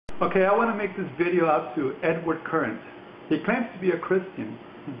Okay, I want to make this video out to Edward Current. He claims to be a Christian.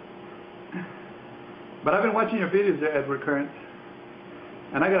 But I've been watching your videos there, Edward Current.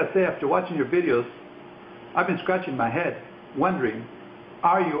 And I got to say, after watching your videos, I've been scratching my head, wondering,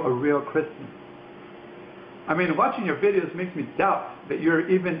 are you a real Christian? I mean, watching your videos makes me doubt that you're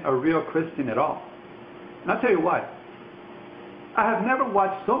even a real Christian at all. And I'll tell you why. I have never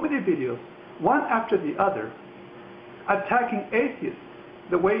watched so many videos, one after the other, attacking atheists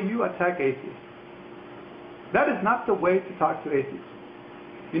the way you attack atheists. That is not the way to talk to atheists.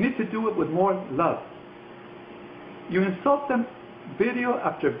 You need to do it with more love. You insult them video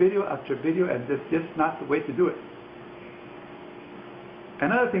after video after video, and that's just not the way to do it.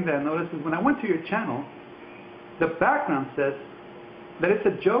 Another thing that I noticed is when I went to your channel, the background says that it's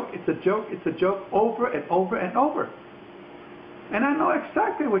a joke, it's a joke, it's a joke over and over and over. And I know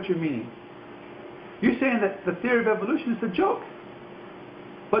exactly what you're meaning. You're saying that the theory of evolution is a joke.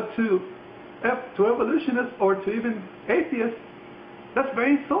 But to evolutionists or to even atheists, that's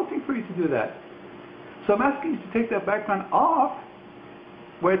very insulting for you to do that. So I'm asking you to take that background off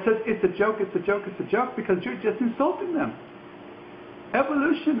where it says it's a joke, it's a joke, it's a joke, because you're just insulting them.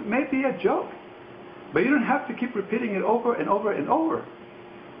 Evolution may be a joke, but you don't have to keep repeating it over and over and over.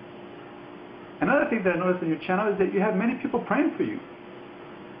 Another thing that I noticed on your channel is that you have many people praying for you.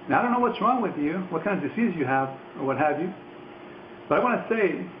 Now, I don't know what's wrong with you, what kind of disease you have, or what have you, but I want to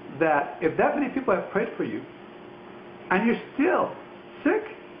say that if that many people have prayed for you, and you're still sick,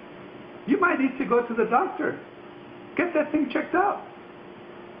 you might need to go to the doctor. Get that thing checked out.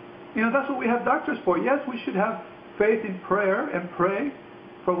 You know, that's what we have doctors for. Yes, we should have faith in prayer and pray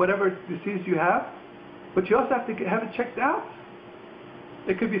for whatever disease you have, but you also have to have it checked out.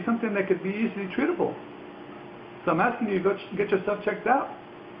 It could be something that could be easily treatable. So I'm asking you to go get yourself checked out.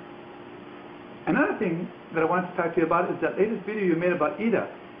 Another thing that I wanted to talk to you about is that latest video you made about Ida.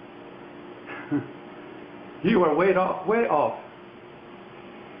 You are way off, way off.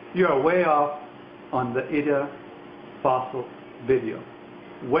 You are way off on the Ida fossil video.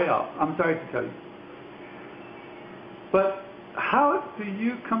 Way off. I'm sorry to tell you. But how do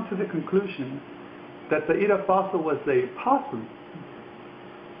you come to the conclusion that the Ida fossil was a possum?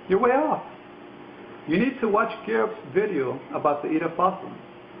 You're way off. You need to watch Garrett's video about the Ida fossil.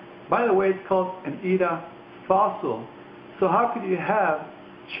 By the way, it's called an Ida fossil. So how could you have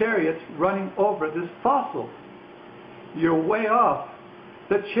chariots running over this fossil? You're way off.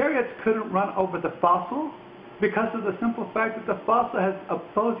 The chariots couldn't run over the fossil because of the simple fact that the fossil has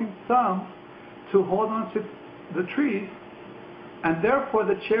opposing thumbs to hold on to the trees, and therefore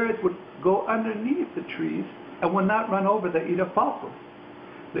the chariots would go underneath the trees and would not run over the Ida fossil.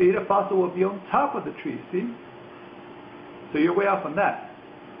 The Ida fossil will be on top of the tree, see? So you're way off on that.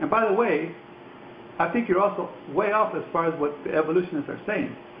 And by the way, I think you're also way off as far as what the evolutionists are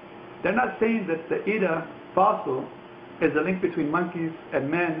saying. They're not saying that the Ida fossil is a link between monkeys and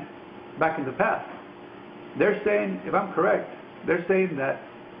men back in the past. They're saying, if I'm correct, they're saying that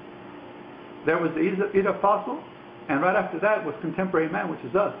there was the Ida fossil, and right after that was contemporary man, which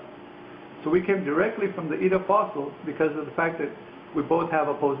is us. So we came directly from the Ida fossil because of the fact that we both have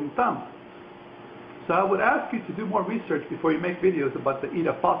opposing thumbs. So I would ask you to do more research before you make videos about the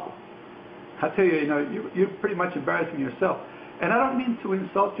Ida fossil. I tell you, you're pretty much embarrassing yourself. And I don't mean to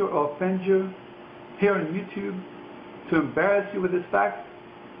insult you or offend you here on YouTube, to embarrass you with this fact,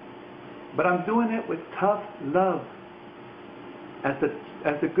 but I'm doing it with tough love, as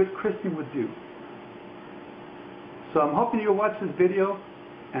a good Christian would do. So I'm hoping you'll watch this video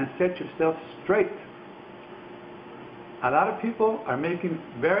and set yourself straight. A lot of people are making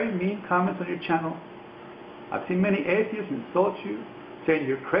very mean comments on your channel. I've seen many atheists insult you, saying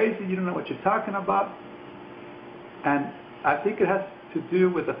you're crazy, you don't know what you're talking about. And I think it has to do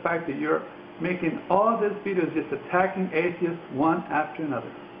with the fact that you're making all these videos just attacking atheists one after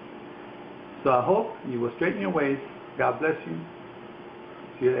another. So I hope you will straighten your ways. God bless you.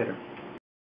 See you later.